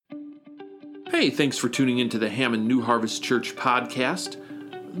Hey, thanks for tuning into the Hammond New Harvest Church podcast.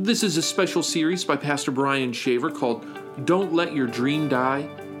 This is a special series by Pastor Brian Shaver called Don't Let Your Dream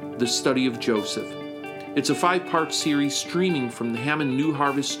Die, The Study of Joseph. It's a 5-part series streaming from the Hammond New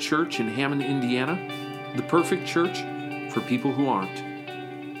Harvest Church in Hammond, Indiana, the perfect church for people who aren't.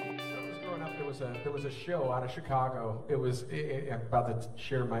 When I was growing up, there was a show out of Chicago. I'm about to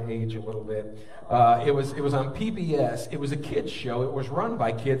share my age a little bit. It was on PBS. It was a kids show. It was run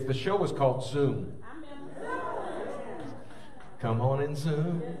by kids. The show was called Zoom. Come on and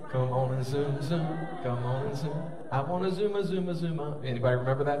Zoom, come on and Zoom, Zoom, come on and Zoom. I want to Zoom, a Zoom, a Zoom. Anybody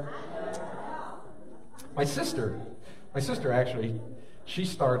remember that? My sister actually, she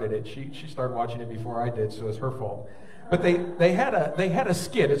started it. She started watching it before I did, so it's her fault. But they had a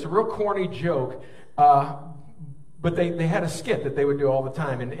skit. It's a real corny joke, but they had a skit that they would do all the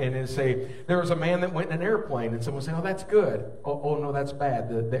time, and it'd say there was a man that went in an airplane, and someone would say, "Oh, that's good." Oh no, that's bad.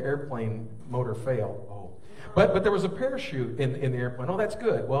 The airplane motor failed. Oh. But there was a parachute in the airplane. Oh, that's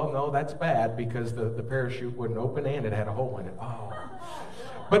good. Well, no, that's bad because the parachute wouldn't open and it had a hole in it. Oh.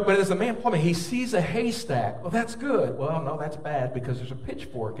 But as the man plumbing, he sees a haystack. Well, that's good. Well, no, that's bad because there's a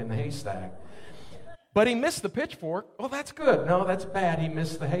pitchfork in the haystack. But he missed the pitchfork. Well, that's good. No, that's bad. He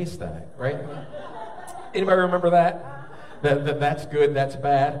missed the haystack, right? Anybody remember that? That's good, that's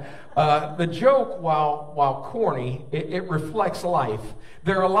bad. The joke, while corny, it reflects life.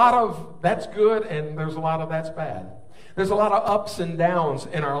 There are a lot of that's good and there's a lot of that's bad. There's a lot of ups and downs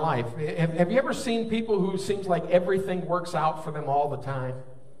in our life. Have you ever seen people who seems like everything works out for them all the time?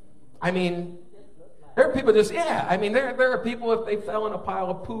 I mean, there are people there are people, if they fell in a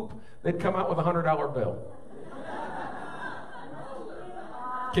pile of poop, they'd come out with a $100 bill.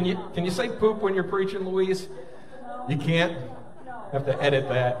 Can you say poop when you're preaching, Louise? You can't? Have to edit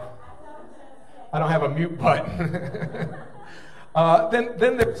that. I don't have a mute button.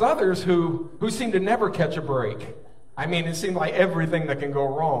 Then there's others who seem to never catch a break. I mean, it seems like everything that can go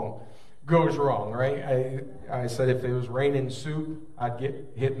wrong goes wrong, right? I said if it was raining soup, I'd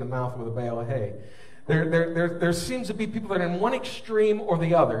get hit in the mouth with a bale of hay. There seems to be people that are in one extreme or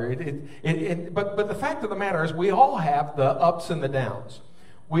the other. But the fact of the matter is we all have the ups and the downs.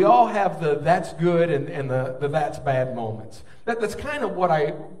 We all have the that's good and the that's bad moments. That's kind of what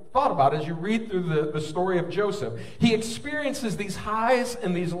I thought about as you read through the story of Joseph. He experiences these highs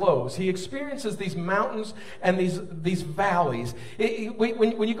and these lows. He experiences these mountains and these valleys.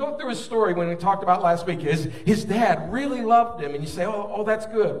 When you go through his story, when we talked about last week, his dad really loved him, and you say, oh, that's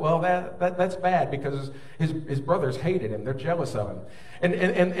good. Well, that's bad because his brothers hated him. They're jealous of him.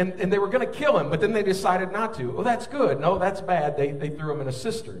 And they were going to kill him, but then they decided not to. Oh, that's good. No, that's bad. They threw him in a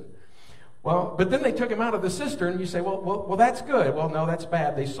cistern. Well, but then they took him out of the cistern, and you say, well, that's good. Well, no, that's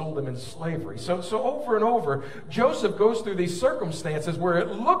bad. They sold him into slavery. So over and over, Joseph goes through these circumstances where it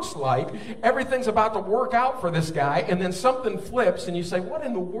looks like everything's about to work out for this guy, and then something flips, and you say, what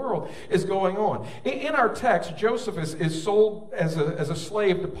in the world is going on? In our text, Joseph is sold as a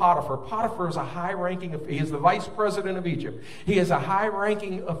slave to Potiphar. Potiphar is he is the vice president of Egypt. He is a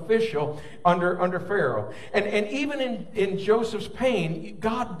high-ranking official under Pharaoh. And even in Joseph's pain,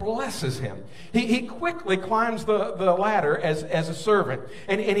 God blesses him. He quickly climbs the ladder as a servant,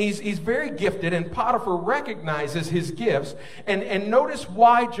 and he's very gifted, and Potiphar recognizes his gifts, and notice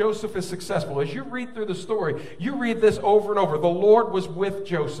why Joseph is successful. As you read through the story, you read this over and over. The Lord was with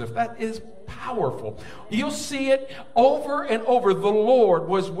Joseph. That is powerful. You'll see it over and over. The Lord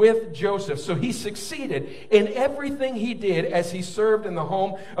was with Joseph. So he succeeded in everything he did as he served in the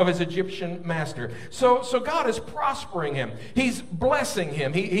home of his Egyptian master. So God is prospering him. He's blessing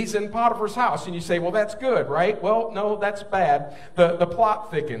him. He's in Potiphar's house. And you say, well, that's good, right? Well, no, that's bad. The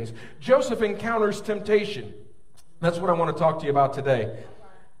plot thickens. Joseph encounters temptation. That's what I want to talk to you about today.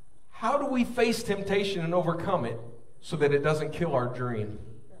 How do we face temptation and overcome it so that it doesn't kill our dream?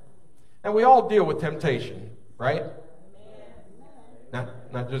 And we all deal with temptation, right?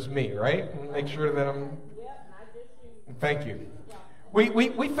 Not just me, right? Make sure that I'm... Thank you.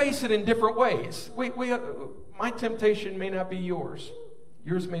 We face it in different ways. My temptation may not be yours.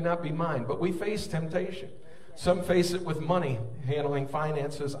 Yours may not be mine, but we face temptation. Some face it with money, handling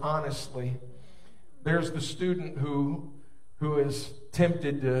finances honestly. There's the student who is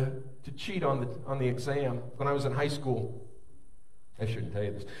tempted to cheat on the exam. When I was in high school, I shouldn't tell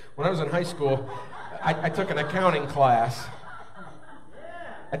you this. When I was in high school, I took an accounting class.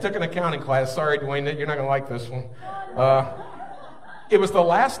 Sorry, Dwayne, you're not going to like this one. It was the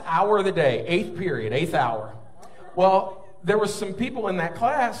last hour of the day, 8th period, 8th hour. Well, there was some people in that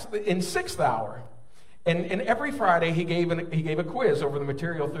class in 6th hour. And every Friday he gave a quiz over the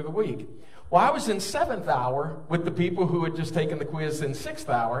material through the week. Well, I was in 7th hour with the people who had just taken the quiz in 6th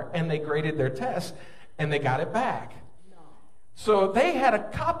hour, and they graded their test, and they got it back. So they had a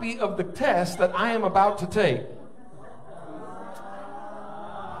copy of the test that I am about to take.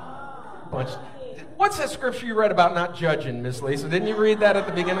 What's that scripture you read about not judging, Miss Lisa? Didn't you read that at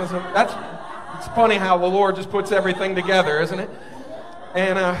the beginning? It's funny how the Lord just puts everything together, isn't it?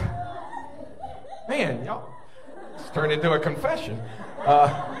 And, man, y'all, it's turned into a confession.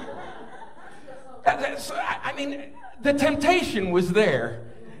 I mean, the temptation was there,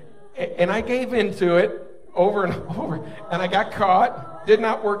 and I gave into it over and over, and I got caught. Did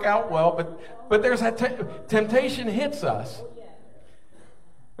not work out well, but there's that temptation hits us.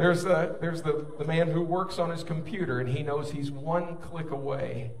 There's the man who works on his computer, and he knows he's one click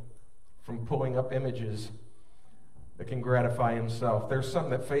away from pulling up images that can gratify himself. There's some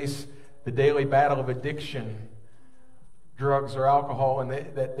that face the daily battle of addiction, drugs or alcohol, and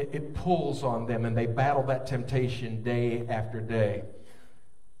that it pulls on them, and they battle that temptation day after day.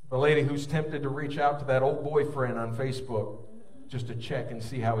 The lady who's tempted to reach out to that old boyfriend on Facebook just to check and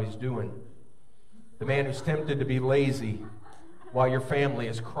see how he's doing. The man who's tempted to be lazy while your family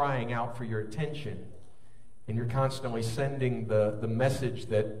is crying out for your attention, and you're constantly sending the message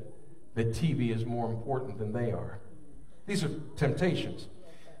that TV is more important than they are. These are temptations.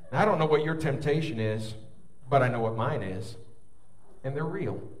 Now, I don't know what your temptation is, but I know what mine is, and they're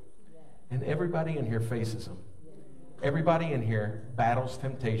real. And everybody in here faces them. Everybody in here battles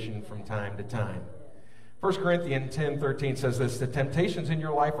temptation from time to time. 1 Corinthians 10:13 says this: the temptations in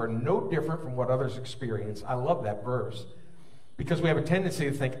your life are no different from what others experience. I love that verse, because we have a tendency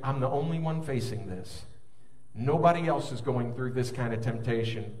to think, I'm the only one facing this. Nobody else is going through this kind of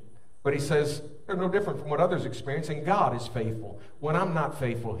temptation. But he says, they're no different from what others experience, and God is faithful. When I'm not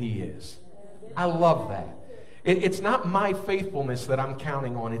faithful, he is. I love that. It's not my faithfulness that I'm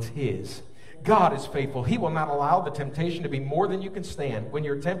counting on, it's his. God is faithful. He will not allow the temptation to be more than you can stand. When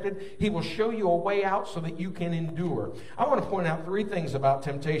you're tempted, he will show you a way out so that you can endure. I want to point out 3 things about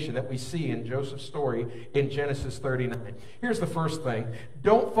temptation that we see in Joseph's story in Genesis 39. Here's the first thing.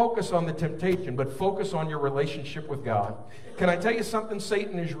 Don't focus on the temptation, but focus on your relationship with God. Can I tell you something?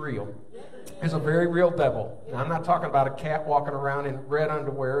 Satan is real. Is a very real devil. Now, I'm not talking about a cat walking around in red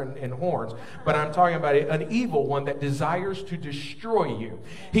underwear and horns, but I'm talking about an evil one that desires to destroy you.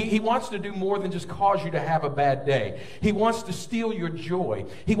 He wants to do more than just cause you to have a bad day. He wants to steal your joy.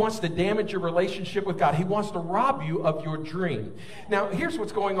 He wants to damage your relationship with God. He wants to rob you of your dream. Now, here's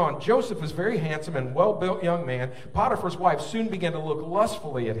what's going on. Joseph is a very handsome and well-built young man. Potiphar's wife soon began to look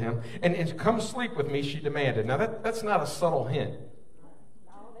lustfully at him, and come sleep with me, she demanded. Now, that's not a subtle hint.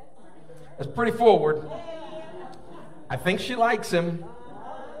 It's pretty forward. I think she likes him.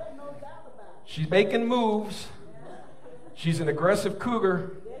 She's making moves. She's an aggressive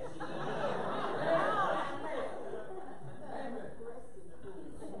cougar.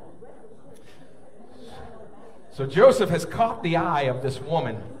 So Joseph has caught the eye of this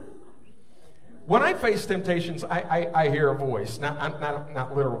woman. When I face temptations, I hear a voice.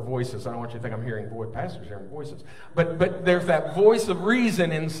 Not literal voices. I don't want you to think I'm hearing pastors hearing voices. But there's that voice of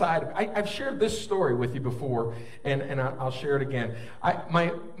reason inside. I've shared this story with you before, and I'll share it again.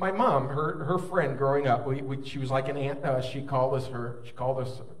 My mom, her friend growing up, she was like an aunt.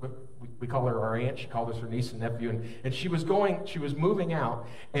 We call her our aunt. She called us her niece and nephew. And she was moving out,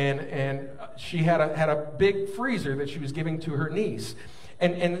 and she had a big freezer that she was giving to her niece.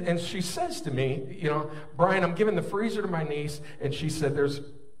 And she says to me, Brian, I'm giving the freezer to my niece, and she said, there's a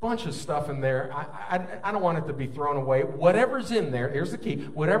bunch of stuff in there. I don't want it to be thrown away. Whatever's in there, here's the key,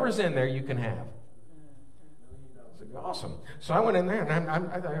 whatever's in there you can have. I said, awesome. So I went in there, and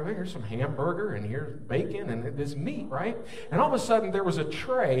I thought, here's some hamburger, and here's bacon, and this meat, right? And all of a sudden, there was a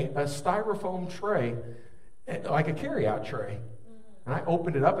tray, a styrofoam tray, like a carry-out tray. And I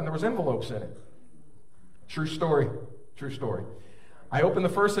opened it up, and there was envelopes in it. True story. I opened the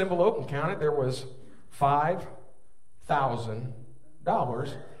first envelope and counted. There was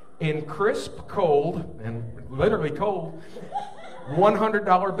 $5,000 in crisp, cold, and literally cold,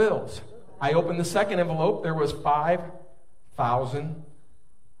 $100 bills. I opened the second envelope. There was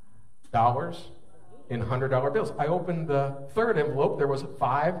 $5,000 in $100 bills. I opened the third envelope. There was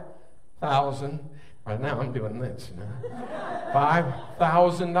 $5,000. Right now I'm doing this.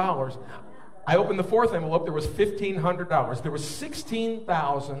 $5,000. I opened the fourth envelope. There was $1,500. There was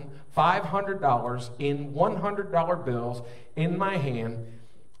 $16,500 in $100 bills in my hand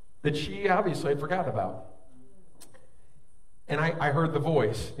that she obviously had forgotten about. And I heard the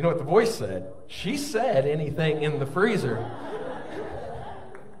voice. You know what the voice said? She said anything in the freezer.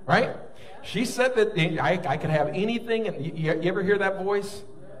 Right? She said that I could have anything. And you ever hear that voice?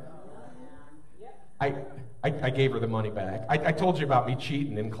 I gave her the money back. I told you about me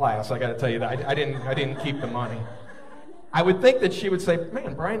cheating in class. I got to tell you that I didn't keep the money. I would think that she would say,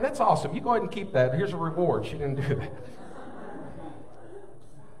 "Man, Brian, that's awesome. You go ahead and keep that. Here's a reward." She didn't do that.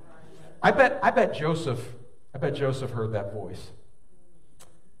 I bet Joseph heard that voice.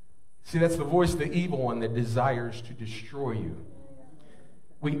 See, that's the voice of the evil one that desires to destroy you.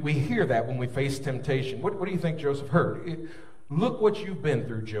 We hear that when we face temptation. What do you think Joseph heard? Look what you've been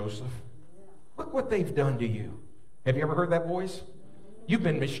through, Joseph. Look what they've done to you. Have you ever heard that voice? You've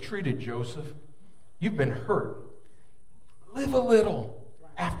been mistreated, Joseph. You've been hurt. Live a little.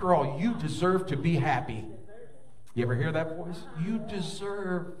 After all, you deserve to be happy. You ever hear that voice? You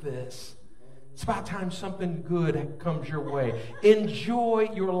deserve this. It's about time something good comes your way. Enjoy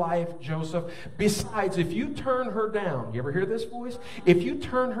your life, Joseph. Besides, if you turn her down, you ever hear this voice? If you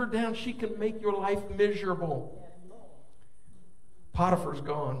turn her down, she can make your life miserable. Potiphar's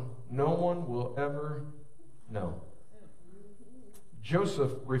gone. No one will ever know.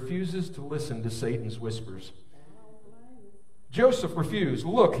 Joseph refuses to listen to Satan's whispers. Joseph refused.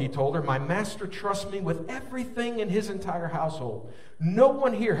 "Look," he told her, "my master trusts me with everything in his entire household. No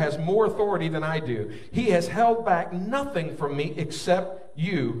one here has more authority than I do. He has held back nothing from me except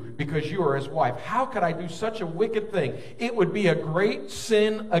you, because you are his wife. How could I do such a wicked thing? It would be a great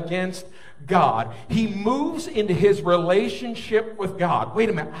sin against God." He moves into his relationship with God. Wait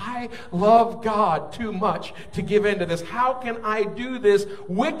a minute, I love God too much to give in to this. How can I do this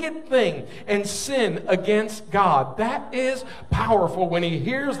wicked thing and sin against God? That is powerful when he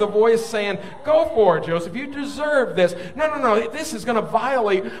hears the voice saying, "Go for it, Joseph. You deserve this." No. This is going to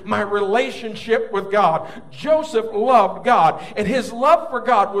violate my relationship with God. Joseph loved God, and his love for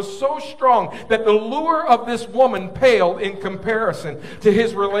God was so strong that the lure of this woman paled in comparison to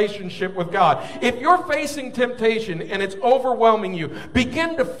his relationship with God. If you're facing temptation and it's overwhelming you,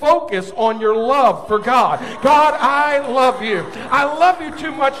 begin to focus on your love for God. God, I love you. I love you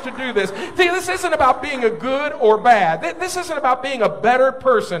too much to do this. See, this isn't about being a good or bad. This isn't about being a better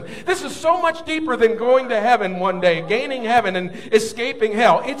person. This is so much deeper than going to heaven one day, gaining heaven and escaping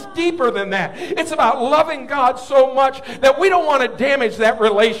hell. It's deeper than that. It's about loving God so much that we don't want to damage that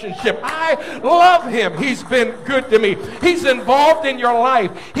relationship. I love him. He's been good to me. He's involved in your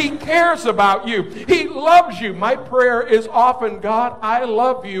life. He cares about you. He loves you. My prayer is often, "God, I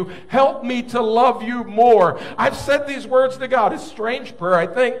love you. Help me to love you more." I've said these words to God. It's a strange prayer, I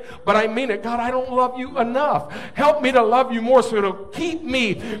think, but I mean it. "God, I don't love you enough. Help me to love you more so it'll keep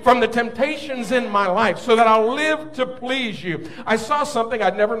me from the temptations in my life so that I'll live to please you." I saw something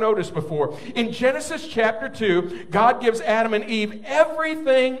I'd never noticed before. In Genesis chapter 2, God gives Adam and Eve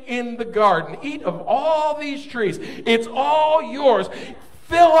everything in the garden. Eat of all these trees. It's all yours.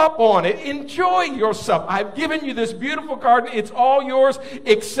 Fill up on it. Enjoy yourself. I've given you this beautiful garden. It's all yours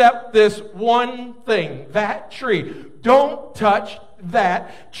except this one thing, that tree. Don't touch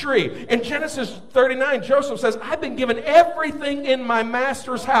that tree. In Genesis 39, Joseph says, "I've been given everything in my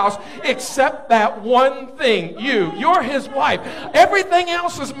master's house except that one thing. You're his wife. Everything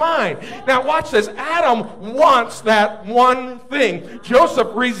else is mine." Now watch this. Adam wants that one thing. Joseph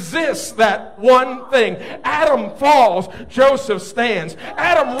resists that one thing. Adam falls. Joseph stands.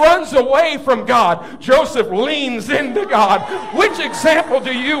 Adam runs away from God. Joseph leans into God. Which example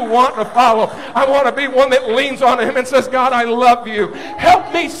do you want to follow? I want to be one that leans on him and says, "God, I love you.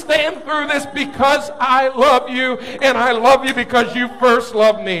 Help me stand through this because I love you, and I love you because you first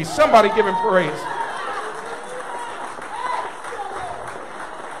loved me." Somebody give him praise.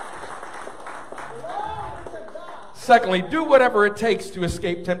 Secondly, do whatever it takes to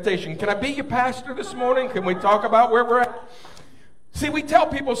escape temptation. Can I be your pastor this morning? Can we talk about where we're at? See, we tell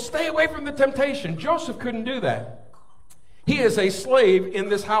people, stay away from the temptation. Joseph couldn't do that. He is a slave in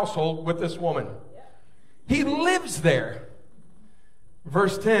this household with this woman. He lives there.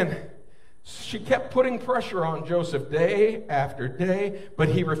 Verse 10, she kept putting pressure on Joseph day after day, but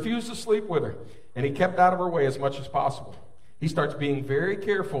he refused to sleep with her, and he kept out of her way as much as possible. He starts being very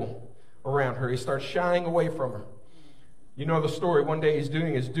careful around her. He starts shying away from her. You know the story. One day he's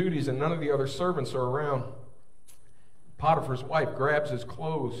doing his duties, and none of the other servants are around. Potiphar's wife grabs his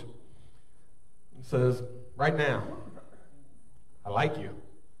clothes and says, "Right now, I like you."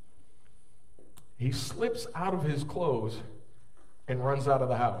 He slips out of his clothes and runs out of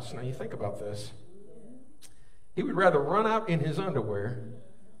the house. Now you think about this. He would rather run out in his underwear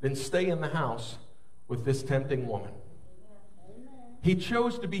than stay in the house with this tempting woman. He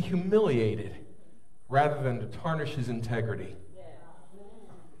chose to be humiliated rather than to tarnish his integrity.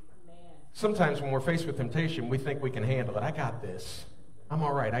 Sometimes when we're faced with temptation, we think we can handle it. I got this. I'm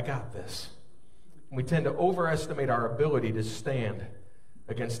all right. I got this. We tend to overestimate our ability to stand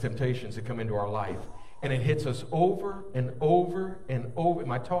against temptations that come into our life. And it hits us over and over and over.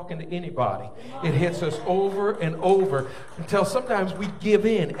 Am I talking to anybody? It hits us over and over until sometimes we give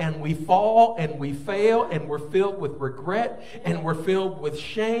in and we fall and we fail and we're filled with regret and we're filled with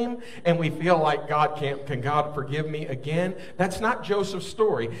shame and we feel like can God forgive me again? That's not Joseph's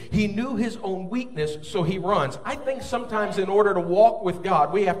story. He knew his own weakness, so he runs. I think sometimes in order to walk with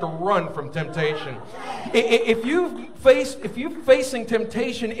God, we have to run from temptation. If you're facing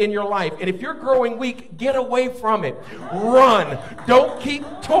temptation in your life and if you're growing weak, get away from it. Run. Don't keep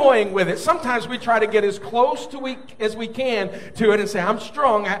toying with it. Sometimes we try to get as close as we can to it and say, I'm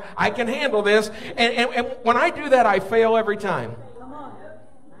strong. I can handle this. And when I do that, I fail every time.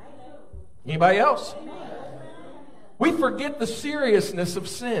 Anybody else? We forget the seriousness of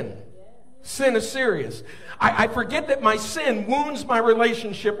sin. Sin is serious. I forget that my sin wounds my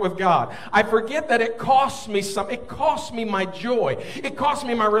relationship with God. I forget that it costs me something. It costs me my joy. It costs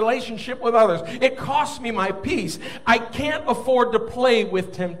me my relationship with others. It costs me my peace. I can't afford to play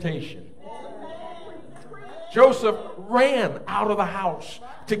with temptation. Joseph ran out of the house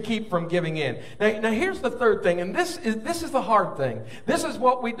to keep from giving in. Now here's the third thing, and this is the hard thing. This is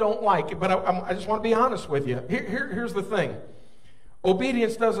what we don't like, but I just want to be honest with you. Here's the thing.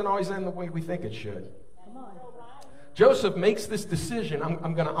 Obedience doesn't always end the way we think it should. Joseph makes this decision,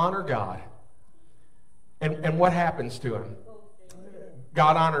 I'm going to honor God. And what happens to him?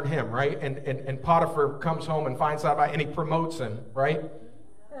 God honored him, right? And Potiphar comes home and finds out about it, and he promotes him, right?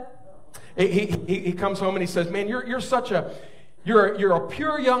 He comes home and he says, man, you're a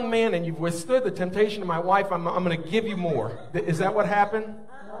pure young man, and you've withstood the temptation of my wife. I'm going to give you more. Is that what happened?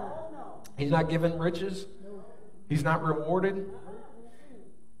 He's not given riches? He's not rewarded?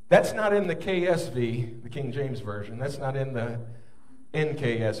 That's not in the KSV, the King James Version. That's not in the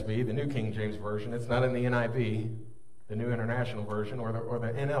NKSV, the New King James Version. It's not in the NIV, the New International Version, or the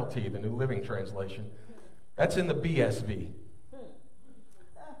NLT, the New Living Translation. That's in the BSV,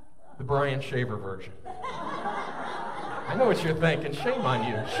 the Brian Shaver Version. I know what you're thinking. Shame on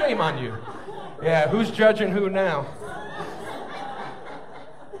you. Shame on you. Yeah, who's judging who now?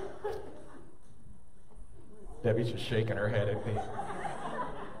 Debbie's just shaking her head at me.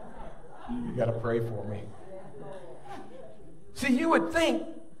 You got to pray for me. See, you would think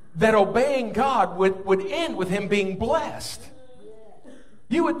that obeying God would end with him being blessed.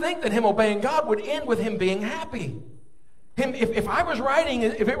 You would think that him obeying God would end with him being happy. If I was writing,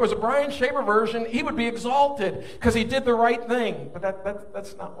 if it was a Brian Shaver version, he would be exalted because he did the right thing. But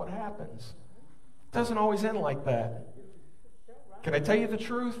that's not what happens. It doesn't always end like that. Can I tell you the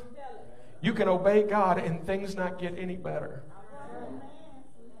truth? You can obey God and things not get any better.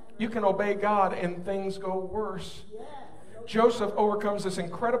 You can obey God and things go worse. Joseph overcomes this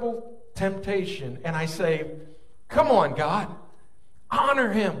incredible temptation, and I say, come on, God.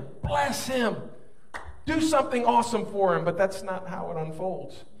 Honor him. Bless him. Do something awesome for him, but that's not how it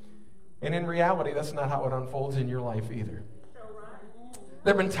unfolds. And in reality, that's not how it unfolds in your life either.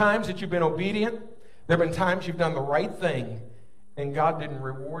 There have been times that you've been obedient. There have been times you've done the right thing, and God didn't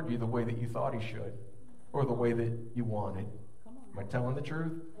reward you the way that you thought he should or the way that you wanted. Am I telling the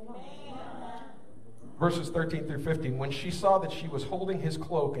truth? Verses 13 through 15. When she saw that she was holding his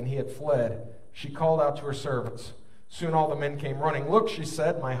cloak and he had fled, she called out to her servants. Soon all the men came running. Look, she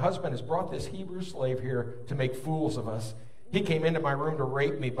said, my husband has brought this Hebrew slave here to make fools of us. He came into my room to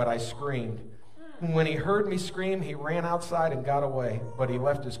rape me, but I screamed. And when he heard me scream, he ran outside and got away, but he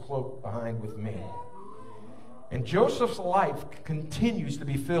left his cloak behind with me. And Joseph's life continues to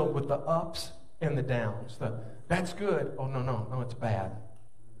be filled with the ups and the downs. That's good. Oh, no, it's bad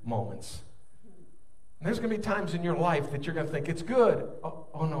moments. And there's going to be times in your life that you're going to think it's good.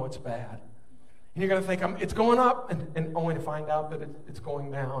 Oh no, it's bad. And you're going to think it's going up, and only to find out that it's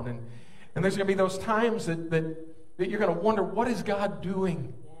going down. And there's going to be those times that you're going to wonder, what is God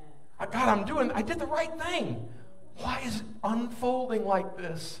doing? God, I did the right thing. Why is it unfolding like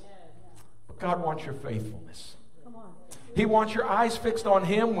this? But God wants your faithfulness. He wants your eyes fixed on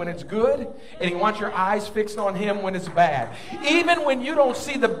him when it's good, and he wants your eyes fixed on him when it's bad. Even when you don't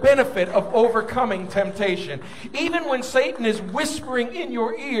see the benefit of overcoming temptation, even when Satan is whispering in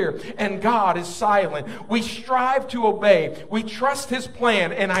your ear and God is silent, we strive to obey. We trust his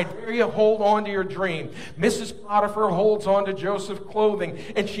plan, and I dare you hold on to your dream. Mrs. Potiphar holds on to Joseph's clothing,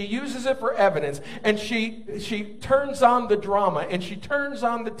 and she uses it for evidence, and she turns on the drama, and she turns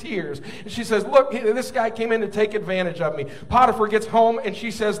on the tears. And she says, look, this guy came in to take advantage of me. me. Potiphar gets home and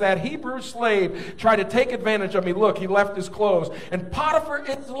she says, that Hebrew slave tried to take advantage of me. Look, he left his clothes. And Potiphar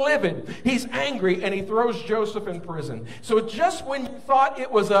is livid. He's angry and he throws Joseph in prison. So just when you thought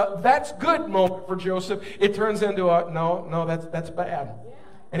it was a that's good moment for Joseph, it turns into a no, that's bad.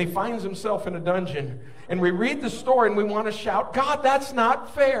 And he finds himself in a dungeon. And we read the story and we want to shout, God, that's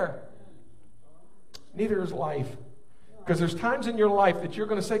not fair. Neither is life. Because there's times in your life that you're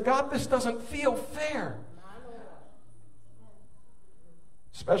going to say, God, this doesn't feel fair.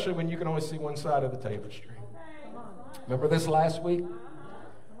 Especially when you can only see one side of the tapestry. Remember this last week?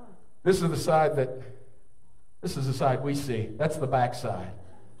 This is the side we see. That's the backside.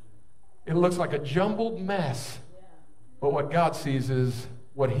 It looks like a jumbled mess. But what God sees is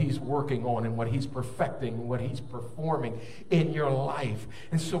what he's working on and what he's perfecting and what he's performing in your life.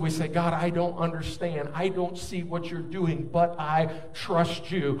 And so we say, God, I don't understand. I don't see what you're doing, but I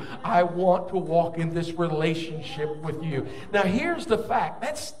trust you. I want to walk in this relationship with you. Now, here's the fact.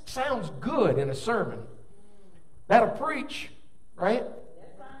 That sounds good in a sermon. That'll preach, right?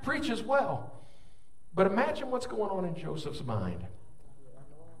 Preach as well. But imagine what's going on in Joseph's mind.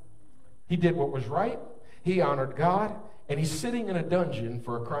 He did what was right. He honored God. And he's sitting in a dungeon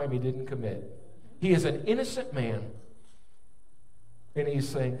for a crime he didn't commit. He is an innocent man. And he's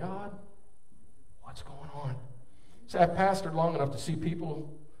saying, God, what's going on? So I've pastored long enough to see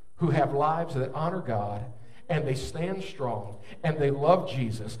people who have lives that honor God, and they stand strong, and they love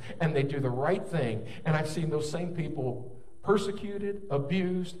Jesus, and they do the right thing. And I've seen those same people persecuted,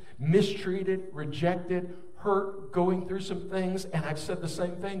 abused, mistreated, rejected, hurt, going through some things. And I've said the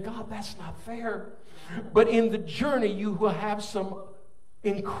same thing. God, that's not fair. But in the journey, you will have some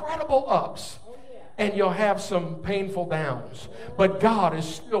incredible ups and you'll have some painful downs. But God is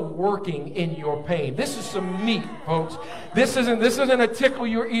still working in your pain. This is some meat, folks. This isn't a tickle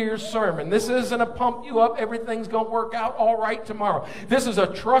your ears sermon. This isn't a pump you up, everything's going to work out all right tomorrow. This is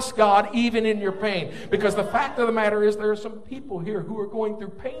a trust God even in your pain. Because the fact of the matter is there are some people here who are going through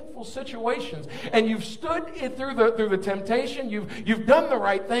painful situations. And you've stood through the temptation. You've done the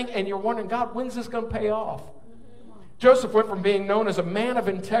right thing. And you're wondering, God, when's this going to pay off? Joseph went from being known as a man of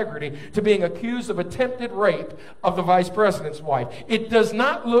integrity to being accused of attempted rape of the vice president's wife. It does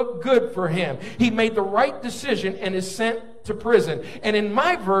not look good for him. He made the right decision and is sent to prison. And in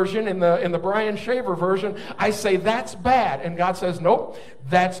my version, in the Brian Shaver version, I say that's bad. And God says, nope,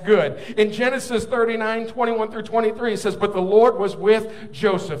 that's good. In Genesis 39, 21 through 23, it says, but the Lord was with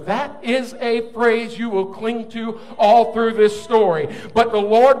Joseph. That is a phrase you will cling to all through this story. But the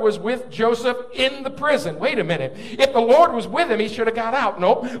Lord was with Joseph in the prison. Wait a minute. If the Lord was with him, he should have got out.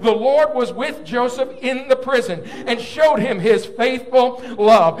 Nope. The Lord was with Joseph in the prison and showed him his faithful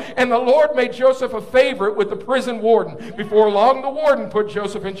love. And the Lord made Joseph a favorite with the prison warden. Before long, the warden put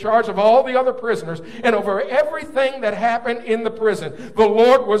Joseph in charge of all the other prisoners and over everything that happened in the prison. The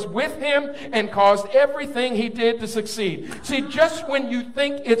Lord was with him and caused everything he did to succeed. See, just when you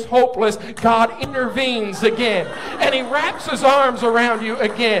think it's hopeless, God intervenes again. And he wraps his arms around you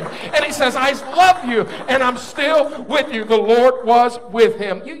again. And he says, I love you and I'm still with you. The Lord was with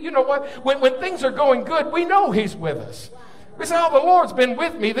him. You know what? When things are going good, we know he's with us. We say, oh, the Lord's been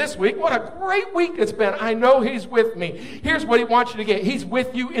with me this week. What a great week it's been. I know he's with me. Here's what he wants you to get. He's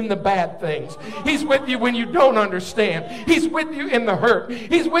with you in the bad things. He's with you when you don't understand. He's with you in the hurt.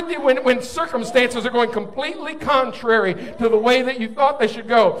 He's with you when circumstances are going completely contrary to the way that you thought they should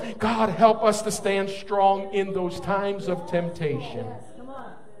go. God, help us to stand strong in those times of temptation.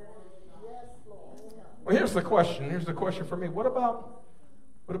 Well, here's the question. Here's the question for me. What about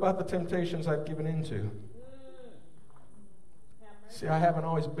the temptations I've given into? See, I haven't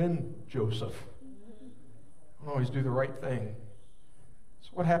always been Joseph. I don't always do the right thing. So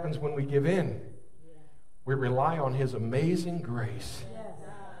what happens when we give in? We rely on his amazing grace.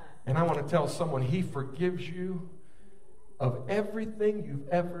 And I want to tell someone, he forgives you of everything you've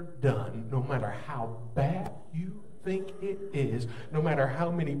ever done, no matter how bad you think it is, no matter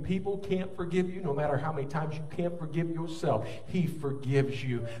how many people can't forgive you, no matter how many times you can't forgive yourself, he forgives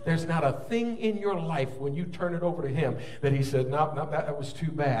you. There's not a thing in your life when you turn it over to him that he said, no, that was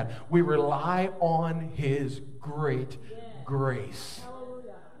too bad. We rely on his great grace.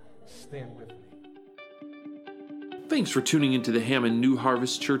 Stand with me. Thanks for tuning into the Hammond New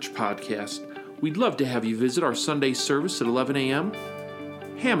Harvest Church podcast. We'd love to have you visit our Sunday service at 11 a.m.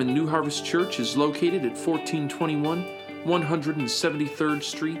 Hammond New Harvest Church is located at 1421 173rd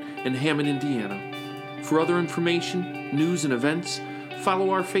Street in Hammond, Indiana. For other information, news, and events,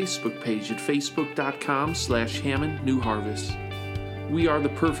 follow our Facebook page at facebook.com/Hammond New Harvest. We are the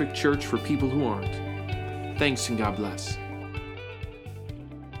perfect church for people who aren't. Thanks and God bless.